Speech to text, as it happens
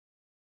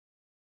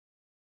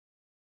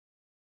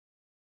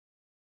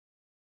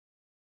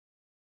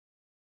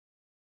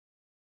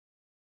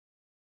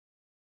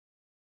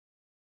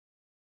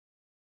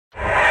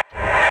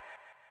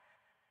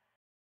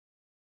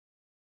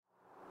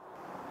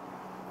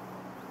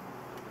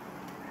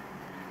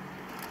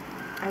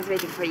I was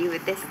waiting for you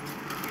with this.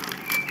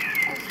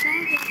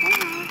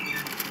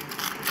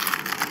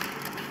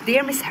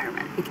 Dear Miss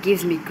Herman, it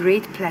gives me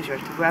great pleasure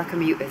to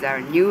welcome you as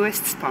our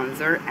newest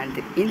sponsor and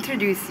to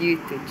introduce you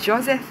to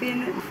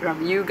Josephine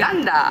from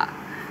Uganda.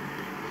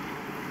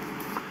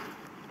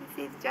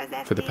 This is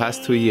Josephine. For the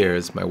past 2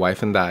 years, my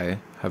wife and I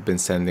have been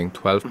sending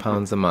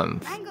 £12 a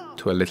month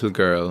to a little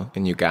girl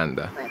in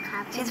Uganda.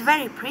 She's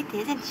very pretty,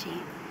 isn't she?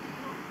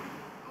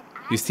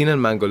 Justine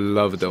and Mango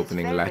loved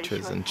opening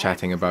letters and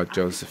chatting about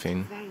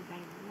Josephine.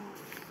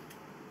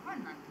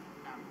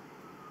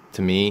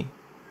 To me,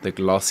 the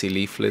glossy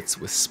leaflets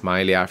with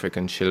smiley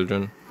African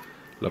children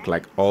look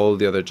like all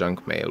the other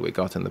junk mail we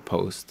got in the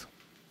post.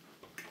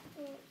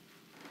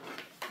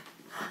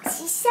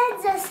 She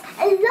sends us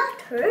a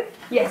letter.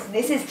 Yes,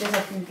 this is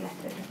Josephine's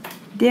letter.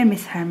 Dear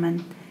Miss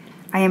Herman,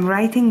 I am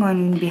writing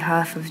on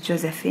behalf of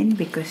Josephine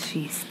because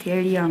she is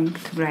still young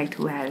to write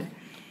well.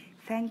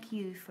 Thank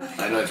you for...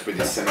 I know it's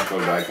pretty cynical,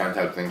 but I can't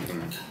help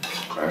thinking,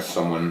 as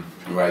someone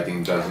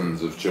writing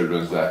dozens of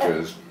children's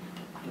letters,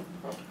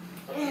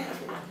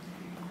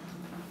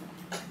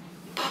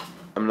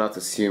 I'm not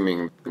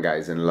assuming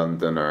guys in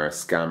London are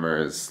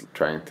scammers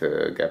trying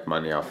to get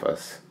money off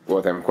us.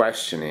 What I'm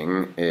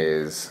questioning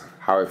is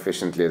how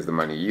efficiently is the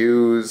money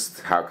used?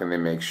 How can they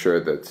make sure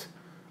that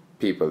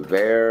people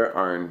there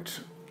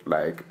aren't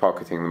like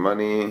pocketing the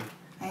money?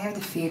 I have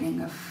the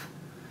feeling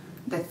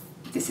that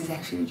this is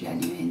actually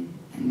genuine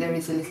and there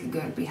is a little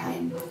girl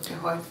behind the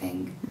whole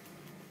thing.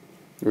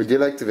 Would you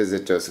like to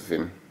visit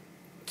Josephine?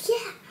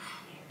 Yeah.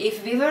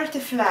 If we were to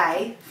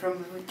fly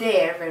from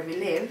there where we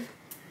live,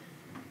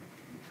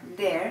 from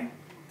there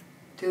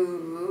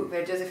to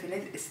where Josephine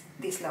lives, is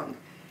this long.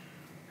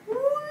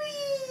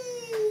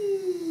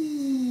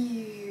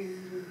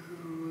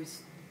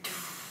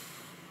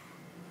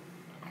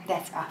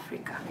 That's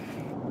Africa.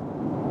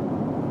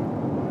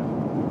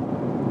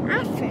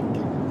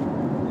 Africa.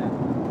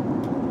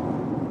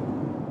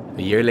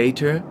 A year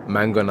later,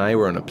 Mango and I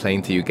were on a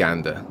plane to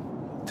Uganda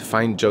to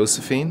find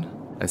Josephine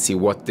and see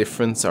what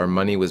difference our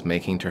money was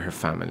making to her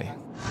family.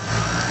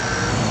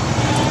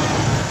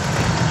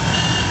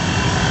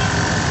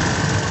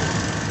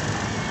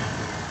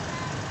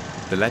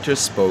 The letters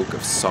spoke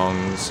of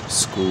songs,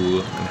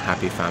 school, and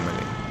happy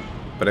family,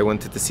 but I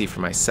wanted to see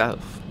for myself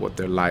what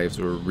their lives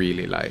were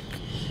really like.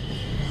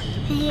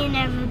 Have you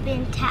never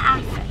been to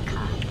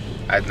Africa?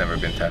 I'd never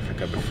been to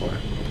Africa before.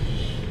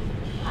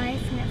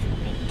 I've never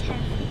been to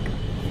Africa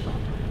before.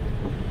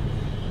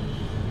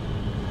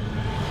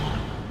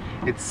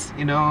 It's,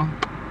 you know,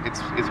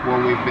 it's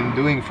what we've been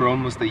doing for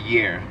almost a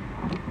year.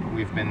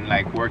 We've been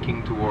like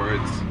working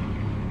towards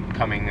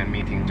coming and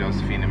meeting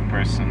Josephine in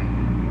person.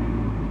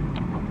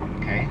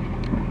 Okay?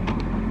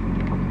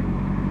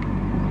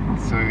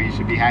 So you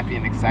should be happy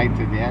and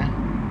excited, yeah?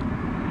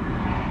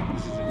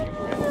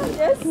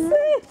 This is a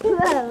new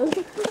friend.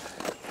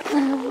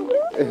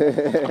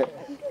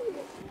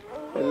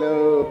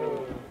 Hello.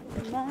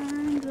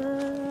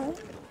 Mango.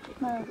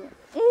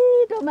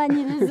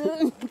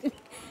 Tomanyirizo.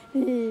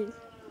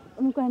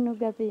 Umkwano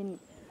gapeni.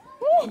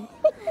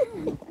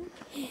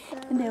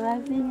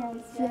 Ndewapinya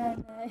sana.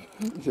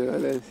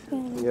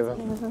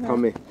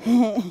 Tommy.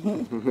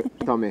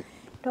 Tommy.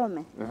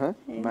 Tommy.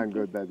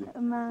 Mango daddy.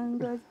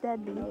 Mango's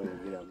daddy.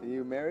 Are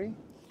you married?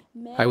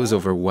 I was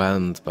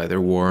overwhelmed by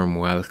their warm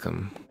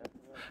welcome.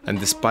 And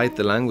despite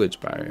the language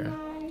barrier,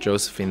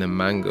 Josephine and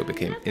Mango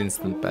became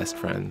instant best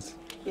friends.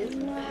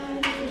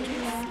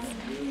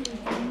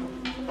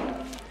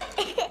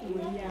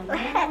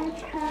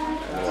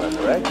 One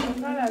red,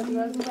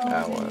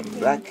 that one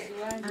black.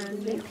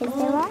 Because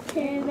there are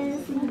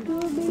parents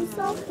who be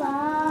so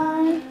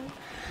fine.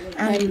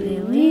 And we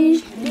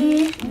wish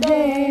this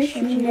day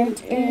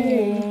shouldn't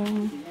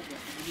end,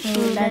 so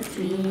that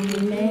we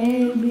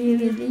may be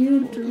with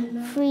you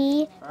too.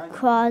 3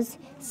 crows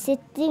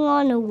sitting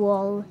on a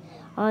wall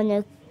on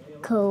a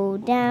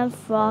cold and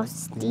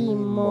frosty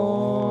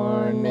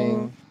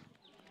morning.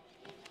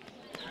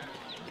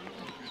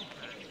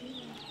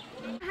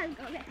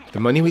 The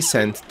money we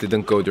sent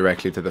didn't go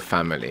directly to the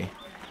family,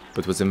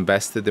 but was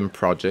invested in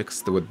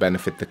projects that would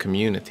benefit the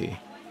community,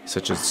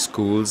 such as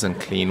schools and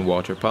clean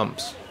water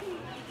pumps.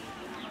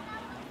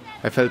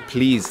 I felt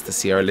pleased to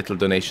see our little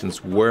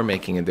donations were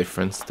making a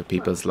difference to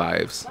people's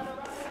lives.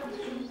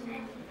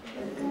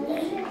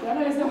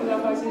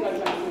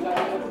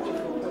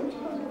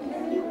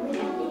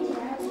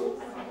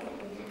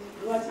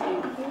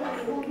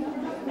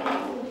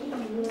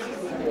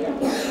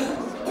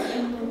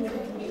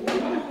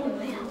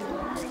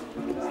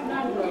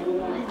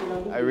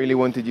 I really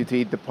wanted you to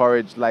eat the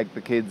porridge like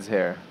the kids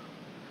here,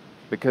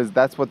 because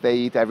that's what they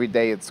eat every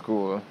day at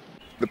school.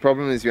 The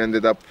problem is you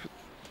ended up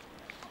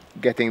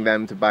getting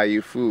them to buy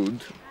you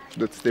food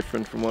that's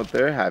different from what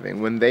they're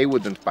having, when they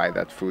wouldn't buy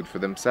that food for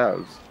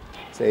themselves.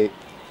 Say,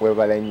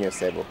 huevaleño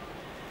sebo.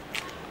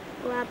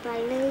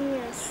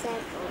 Huevaleño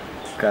sebo.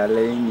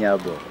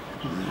 Caleñabo.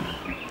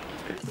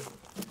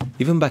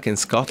 Even back in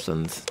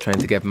Scotland, trying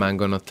to get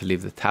Mango not to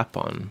leave the tap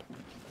on,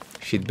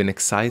 she'd been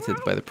excited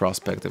by the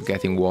prospect of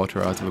getting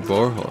water out of a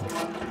borehole.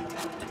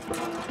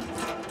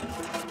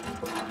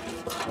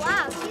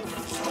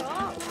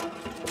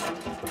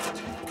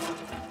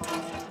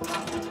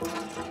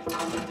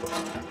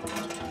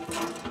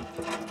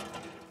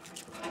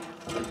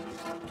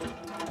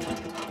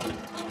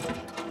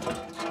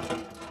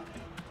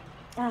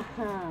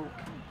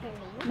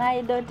 My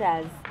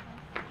daughters.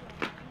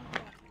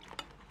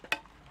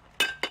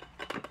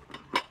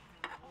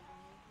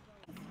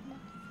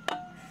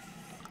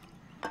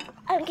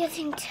 I'm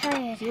getting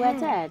tired. You are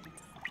tired?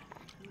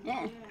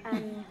 Yeah.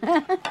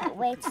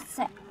 Wait a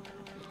sec.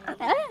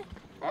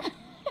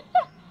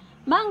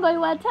 Mango,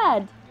 you are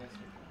tired?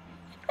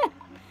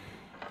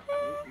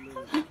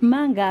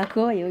 Manga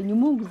akoye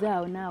onyumuguza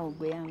naawe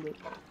gwe yange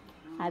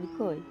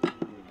abikoye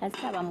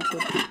kasita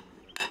bamukola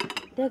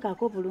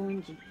teekako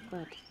bulungi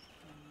kwata.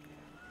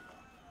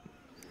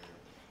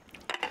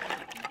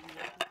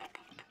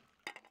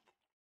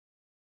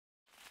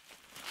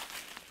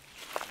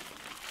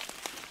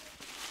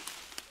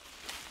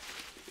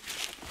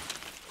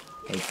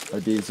 Are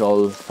these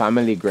all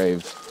family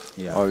graves?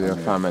 Yeah, All your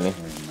family?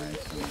 Very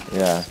nice.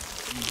 Yeah.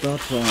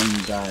 That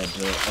one died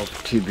of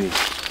TB.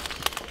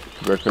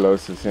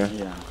 Tuberculosis, yeah?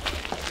 Yeah.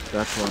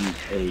 That one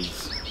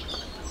AIDS.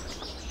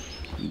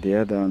 The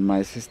other one,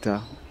 my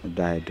sister,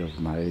 died of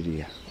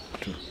malaria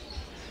too.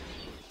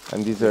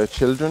 And these are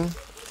children?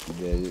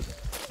 They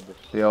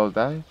They all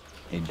died?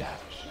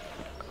 died.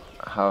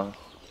 How?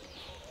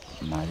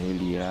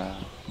 Malaria.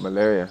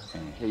 Malaria.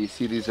 Hey, you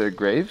see these are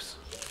graves?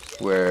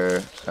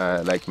 Where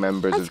like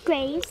members That's of...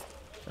 graves.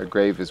 A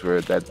grave is where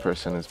a dead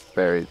person is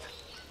buried.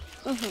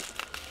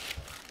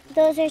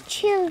 Those are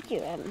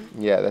children.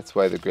 Yeah, that's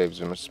why the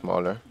graves are much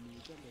smaller.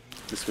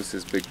 This was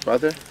his big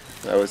brother.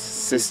 That was his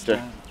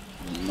sister.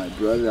 My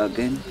brother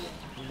again.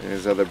 And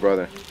his other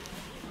brother.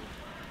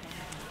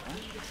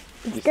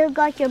 You still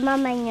got your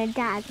mama and your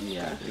dad.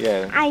 Yeah.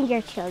 Yeah. And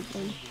your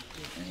children.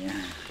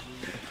 Yeah.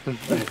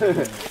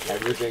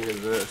 Everything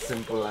is a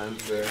simple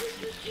answer.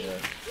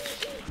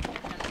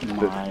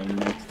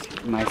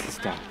 My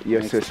sister.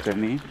 Your next sister. to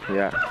me.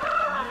 Yeah.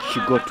 She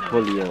got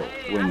polio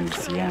when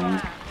she's young.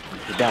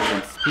 She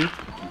doesn't speak,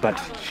 but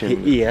she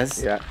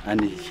hears Yeah. and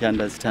she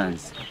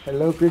understands.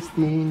 Hello,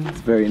 Christine.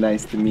 It's very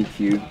nice to meet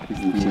you,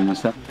 Christine.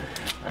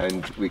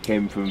 And we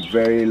came from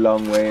very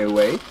long way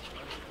away,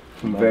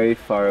 from very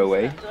far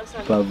away.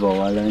 Bava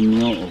wala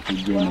nnyo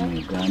okujja mu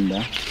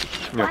Uganda.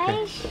 Why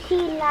is she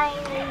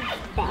lying in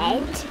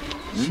bed?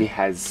 She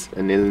has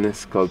an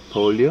illness called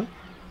polio.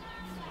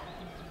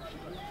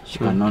 She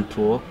cannot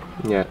walk,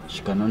 Yeah.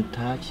 she cannot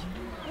touch.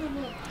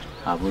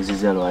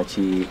 Abuziza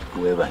lwaki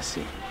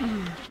weebase.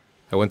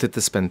 I wanted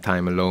to spend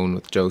time alone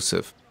with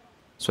Joseph,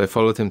 so I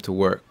followed him to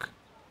work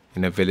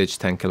in a village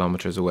 10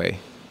 kilometers away.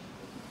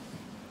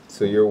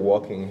 So you're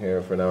walking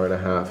here for an hour and a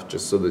half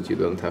just so that you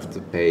don't have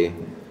to pay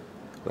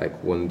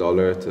like $1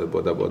 to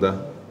Boda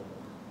Boda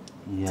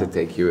to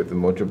take you at the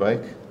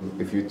motorbike.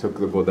 If you took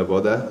the Boda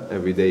Boda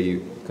every day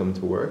you come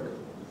to work,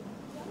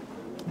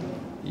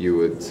 you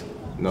would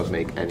not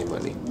make any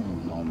money.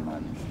 No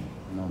money.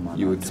 No money.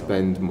 You would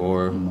spend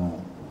more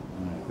No.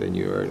 than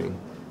you're earning.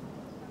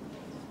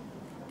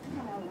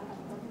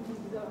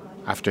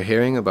 After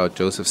hearing about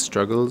Joseph's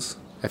struggles,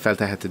 I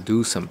felt I had to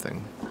do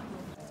something.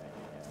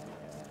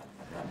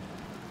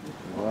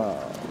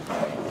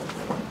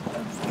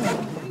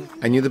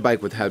 I knew the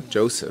bike would help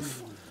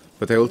Joseph,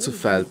 but I also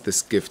felt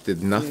this gift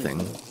did nothing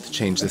to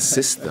change the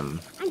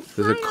system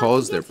that had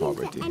caused their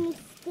poverty.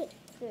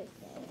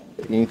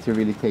 You need to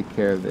really take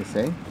care of this,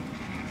 eh?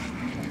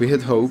 We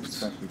had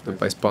hoped that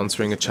by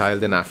sponsoring a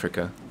child in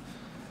Africa,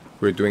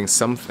 we're doing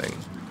something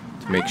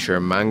to make sure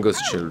Mango's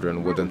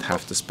children wouldn't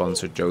have to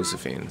sponsor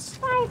Josephine's.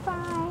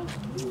 Bye-bye.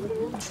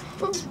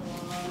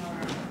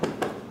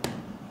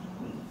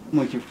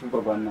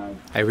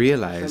 I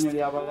realized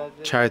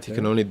charity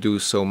can only do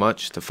so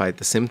much to fight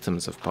the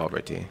symptoms of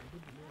poverty.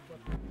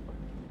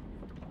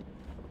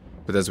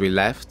 But as we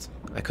left,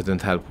 I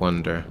couldn't help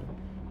wonder,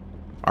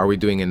 are we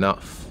doing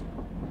enough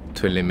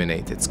to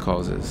eliminate its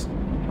causes?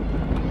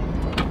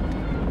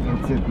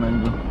 That's it,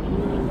 Mango.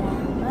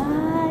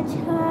 Much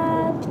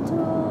hope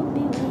to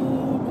be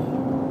with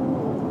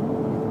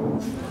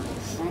you,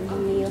 and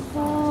we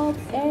hope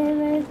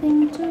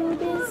everything to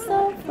be so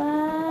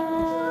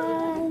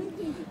fine,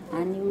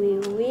 and we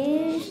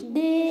wish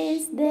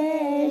this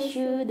day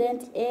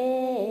shouldn't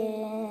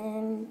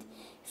end,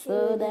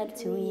 so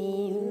that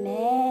we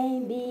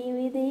may be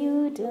with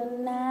you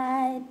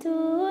tonight,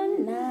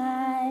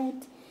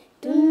 tonight,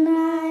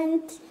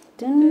 tonight,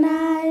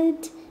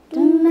 tonight,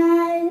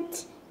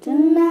 tonight.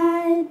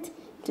 Tonight,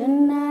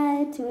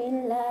 tonight, we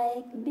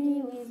like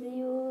be with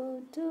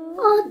you too.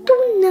 Oh,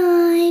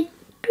 tonight,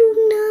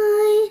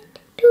 tonight,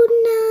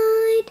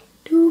 tonight,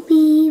 to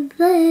be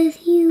with